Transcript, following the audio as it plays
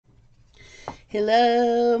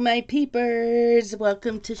Hello, my peepers.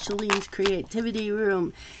 Welcome to Shalene's Creativity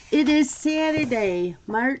Room. It is Saturday,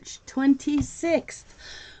 March 26th.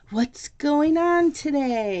 What's going on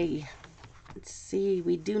today? Let's see.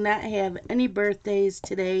 We do not have any birthdays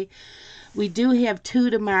today. We do have 2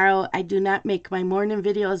 tomorrow. I do not make my morning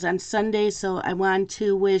videos on Sunday, so I want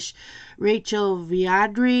to wish Rachel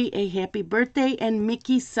Viadri a happy birthday and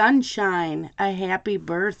Mickey Sunshine a happy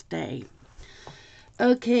birthday.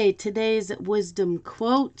 Okay, today's wisdom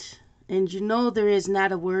quote, and you know there is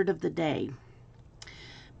not a word of the day.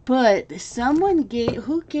 But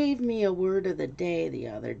who gave me a word of the day the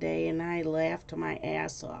other day, and I laughed my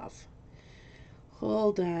ass off.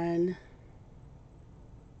 Hold on.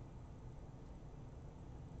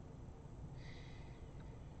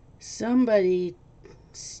 Somebody,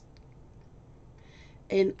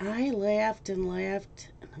 and I laughed and laughed,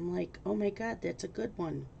 and I'm like, oh my God, that's a good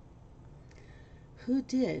one. Who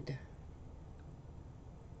did?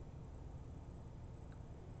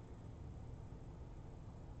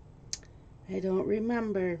 I don't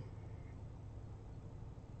remember.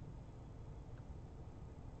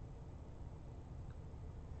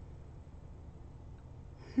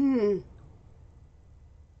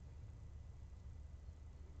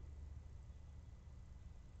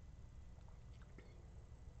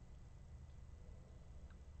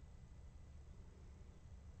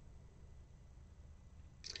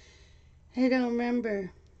 I don't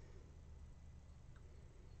remember.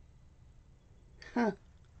 Huh.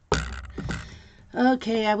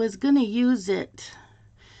 Okay, I was gonna use it.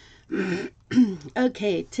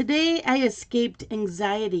 Okay, today I escaped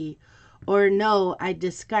anxiety. Or no, I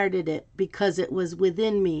discarded it because it was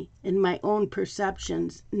within me, in my own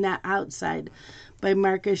perceptions, not outside, by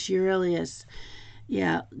Marcus Aurelius.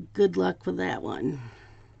 Yeah, good luck with that one.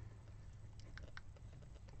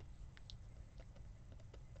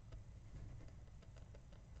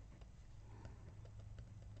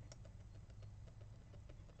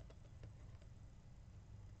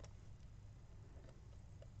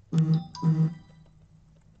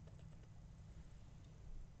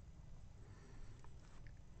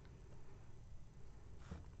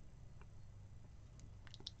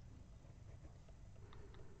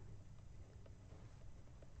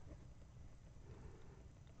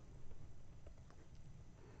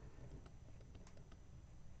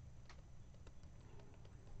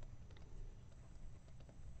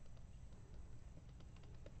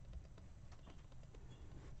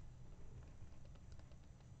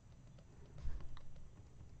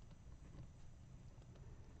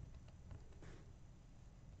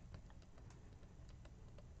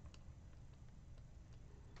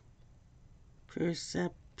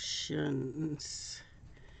 Perceptions.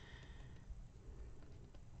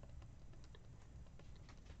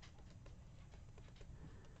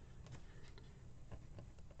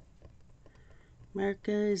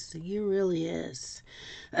 Marcus Aurelius.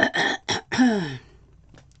 Have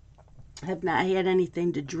not had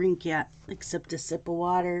anything to drink yet except a sip of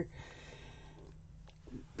water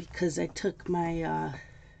because I took my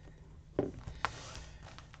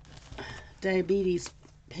diabetes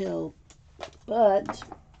pill. But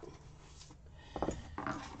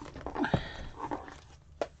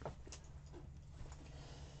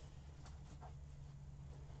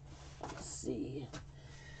let's see.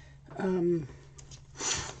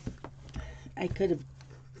 I could have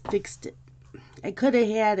fixed it. I could have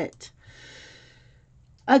had it.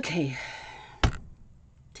 Okay.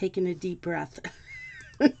 Taking a deep breath.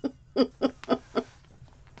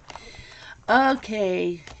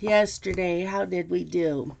 Okay, yesterday, how did we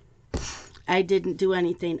do? I didn't do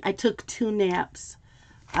anything. I took 2 naps.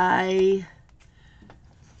 I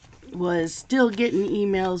was still getting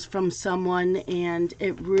emails from someone, and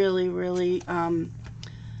it really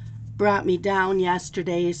brought me down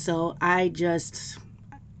yesterday, so I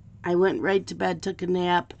went right to bed, took a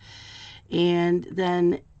nap, and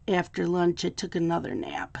then after lunch I took another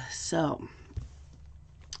nap. So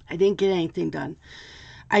I didn't get anything done.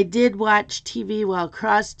 I did watch TV while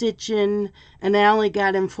cross-stitching, and I only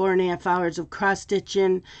got in 4.5 hours of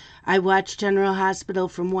cross-stitching. I watched General Hospital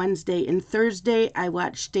from Wednesday and Thursday. I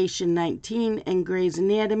watched Station 19 and Grey's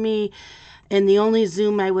Anatomy, and the only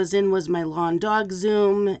Zoom I was in was my lawn dog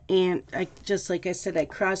Zoom, and just like I said, I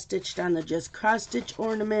cross-stitched on the Just Cross-Stitch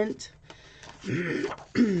ornament. I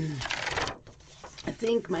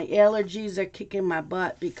think my allergies are kicking my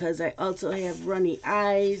butt because I also have runny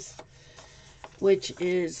eyes, which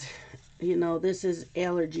is, this is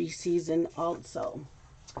allergy season also.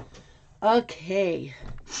 Okay.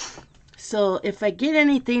 So if I get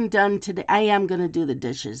anything done today, I am going to do the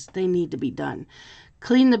dishes. They need to be done.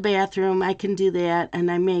 clean the bathroom. I can do that,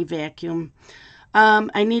 and I may vacuum.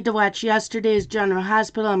 I need to watch yesterday's General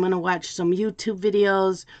Hospital. I'm going to watch some YouTube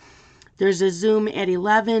videos. There's a Zoom at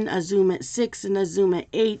 11, a Zoom at 6, and a Zoom at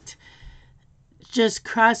 8. Just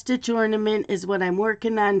cross-stitch ornament is what I'm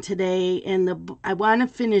working on today, and I want to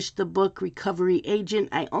finish the book Recovery Agent.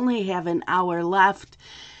 I only have an hour left,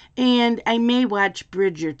 and I may watch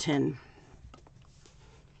Bridgerton.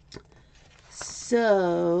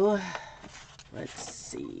 So, let's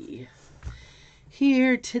see.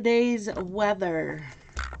 Here, today's weather.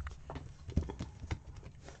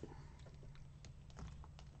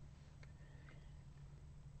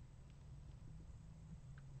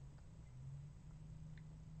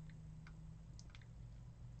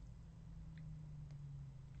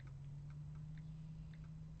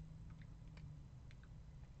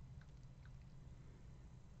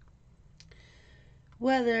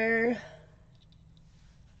 Weather.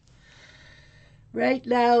 Right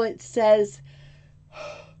now it says,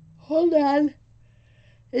 hold on.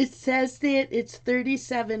 It says that it's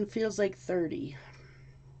 37, feels like 30.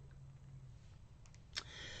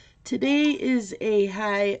 Today is a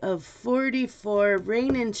high of 44.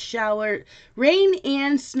 Rain and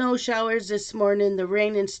snow showers this morning. The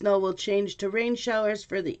rain and snow will change to rain showers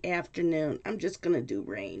for the afternoon. I'm just going to do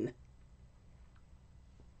rain.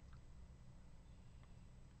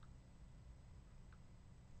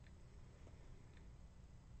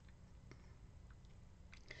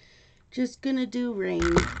 Just going to do rain.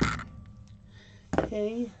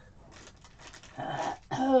 Okay.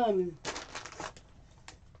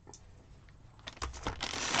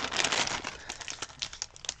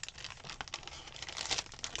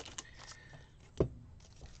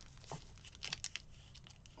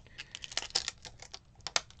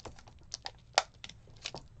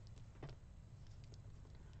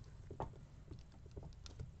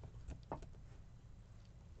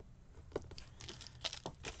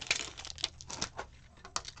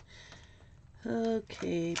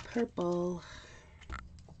 Okay, purple.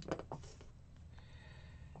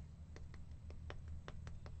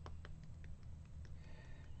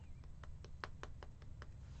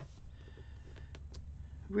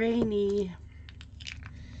 Rainy.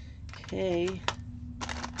 Okay.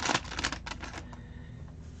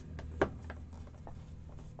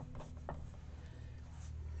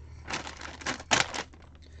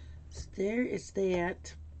 So there is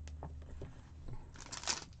that.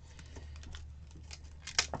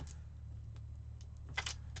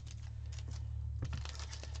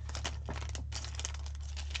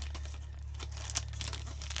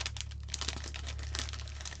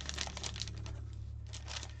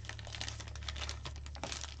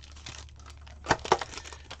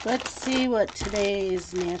 Let's see what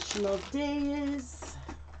today's national day is.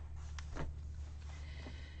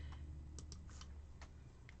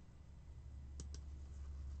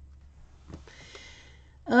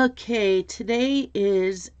 Okay, today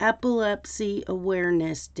is Epilepsy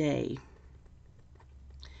Awareness Day.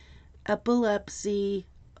 Epilepsy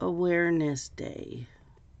Awareness Day.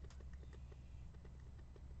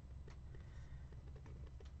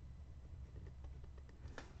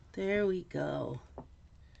 There we go.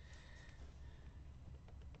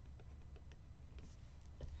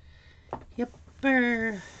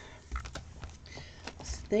 Yepper.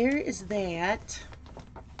 So there is that.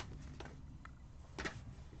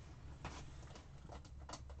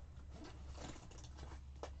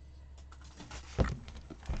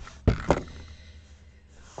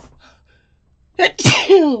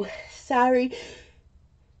 Sorry.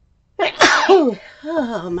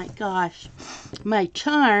 Oh my gosh. My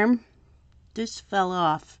charm just fell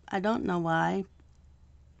off. I don't know why.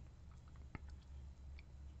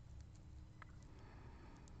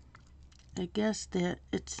 I guess that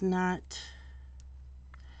it's not,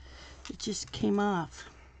 it just came off.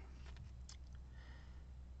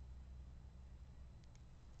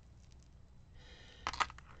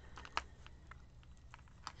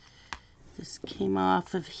 This came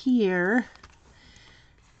off of here.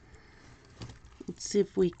 Let's see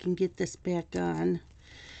if we can get this back on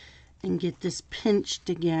and get this pinched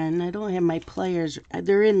again. I don't have my pliers.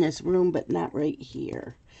 They're in this room, but not right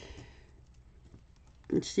here.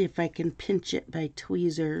 Let's see if I can pinch it by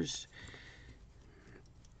tweezers.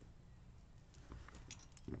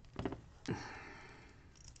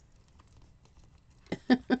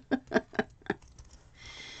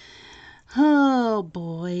 Oh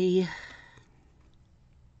boy.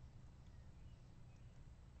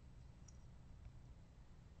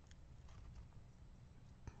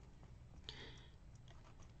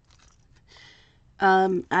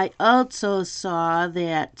 I also saw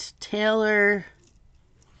that Taylor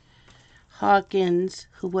Hawkins,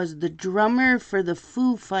 who was the drummer for the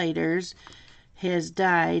Foo Fighters, has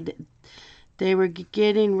died. They were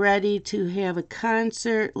getting ready to have a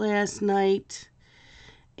concert last night,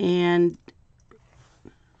 and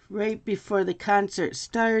right before the concert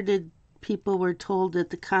started, people were told that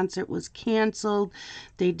the concert was canceled.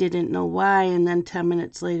 They didn't know why, and then 10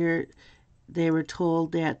 minutes later, they were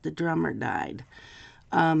told that the drummer died.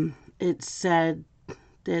 It said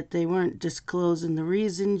that they weren't disclosing the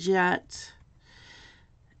reasons yet.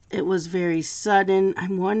 It was very sudden.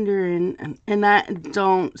 I'm wondering,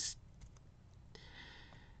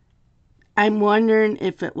 I'm wondering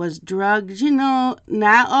if it was drugs. You know,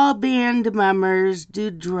 not all band members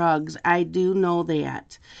do drugs. I do know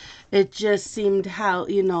that. It just seemed how,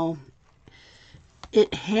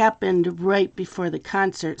 it happened right before the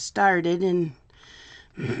concert started, and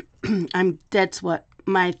that's what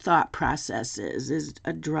my thought process is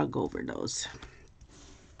a drug overdose.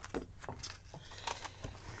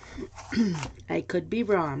 I could be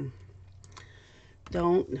wrong.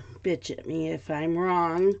 Don't bitch at me if I'm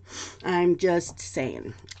wrong. I'm just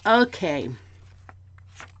saying. Okay.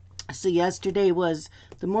 So yesterday was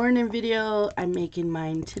the morning video. I'm making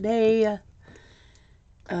mine today.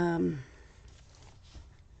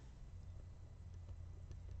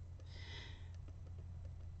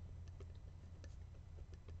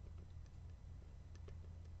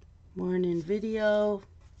 Morning video.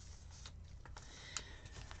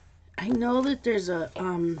 I know that there's a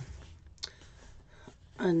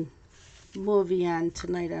movie on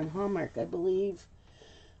tonight on Hallmark, I believe.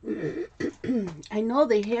 I know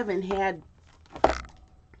they haven't had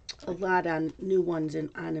a lot on new ones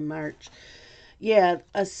on in March. Yeah,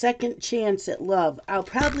 A Second Chance at Love. I'll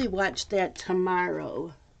probably watch that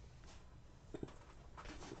tomorrow.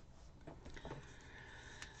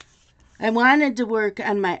 I wanted to work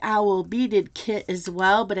on my owl beaded kit as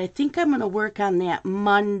well, but I think I'm going to work on that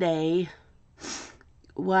Monday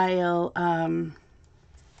while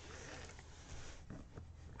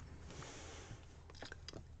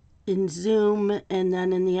in Zoom, and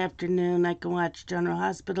then in the afternoon I can watch General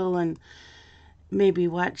Hospital and maybe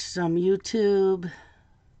watch some YouTube.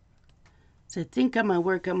 So I think I'm going to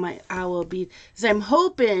work on my owl bead. So I'm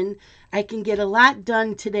hoping I can get a lot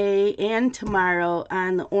done today and tomorrow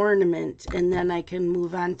on the ornament, and then I can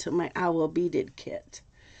move on to my owl beaded kit.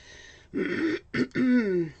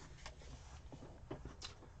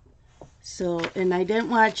 So, and I didn't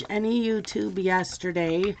watch any YouTube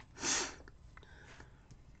yesterday.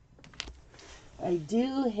 I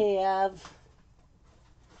do have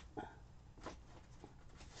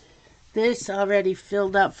this already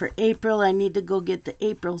filled up for April. I need to go get the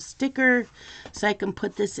April sticker so I can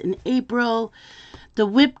put this in April. The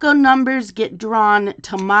WIPCO numbers get drawn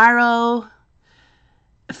tomorrow.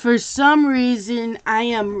 For some reason, I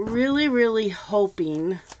am really, really hoping.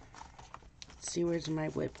 Let's see, where's my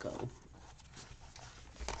WIPCO?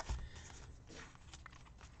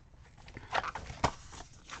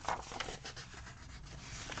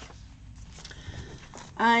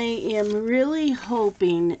 I am really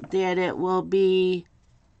hoping that it will be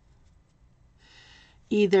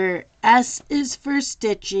either S is for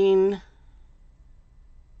stitching,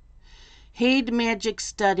 Haid Magic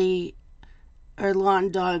Study, or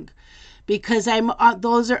Lawn Dog, because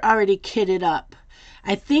those are already kitted up.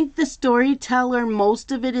 I think the Storyteller,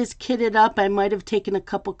 most of it is kitted up. I might have taken a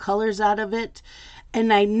couple colors out of it.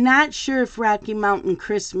 And I'm not sure if Rocky Mountain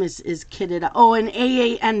Christmas is kitted up. Oh, and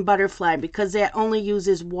AAN Butterfly, because that only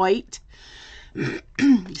uses white.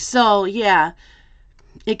 So, yeah,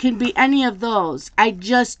 it can be any of those. I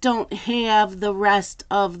just don't have the rest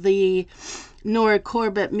of the Nora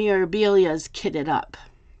Corbett Mirabilias kitted up.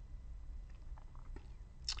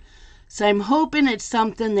 So I'm hoping it's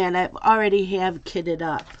something that I already have kitted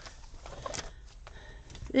up.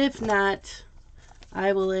 If not,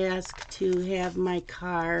 I will ask to have my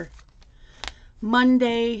car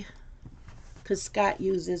Monday, because Scott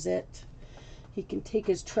uses it. He can take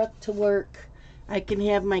his truck to work. I can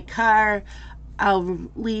have my car. I'll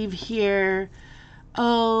leave here.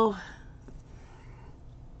 Oh,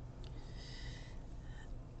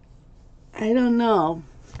 I don't know.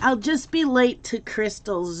 I'll just be late to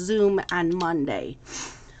Crystal's Zoom on Monday.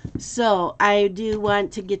 So I do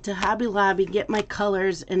want to get to Hobby Lobby, get my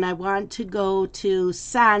colors, and I want to go to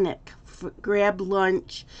Sonic, grab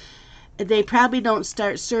lunch. They probably don't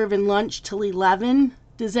start serving lunch till 11.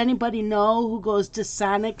 Does anybody know who goes to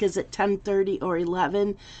Sonic? Is it 10:30 or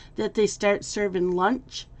 11 that they start serving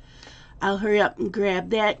lunch? I'll hurry up and grab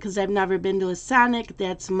that because I've never been to a Sonic.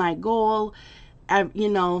 That's my goal.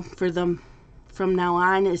 For them from now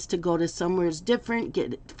on is to go to somewhere different,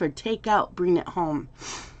 get it for takeout, bring it home.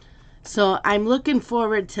 So I'm looking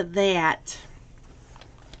forward to that.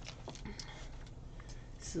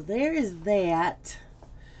 So there is that.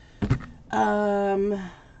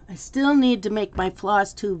 I still need to make my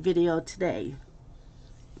floss tube video today.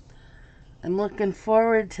 I'm looking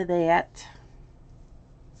forward to that.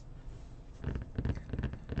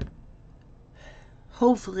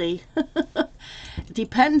 Hopefully.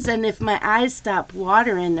 Depends on if my eyes stop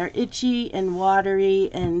watering. They're itchy and watery,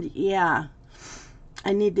 and yeah,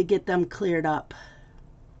 I need to get them cleared up.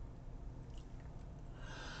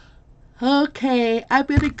 Okay, I'm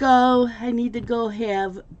gonna go. I need to go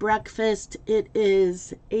have breakfast. It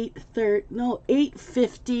is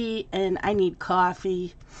 8:50, and I need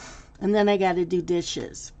coffee, and then I gotta do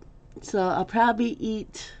dishes. So I'll probably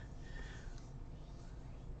eat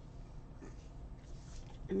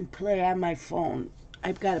and play on my phone.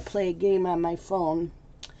 I've got to play a game on my phone.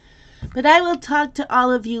 But I will talk to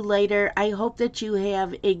all of you later. I hope that you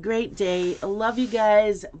have a great day. I love you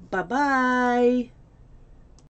guys. Bye-bye.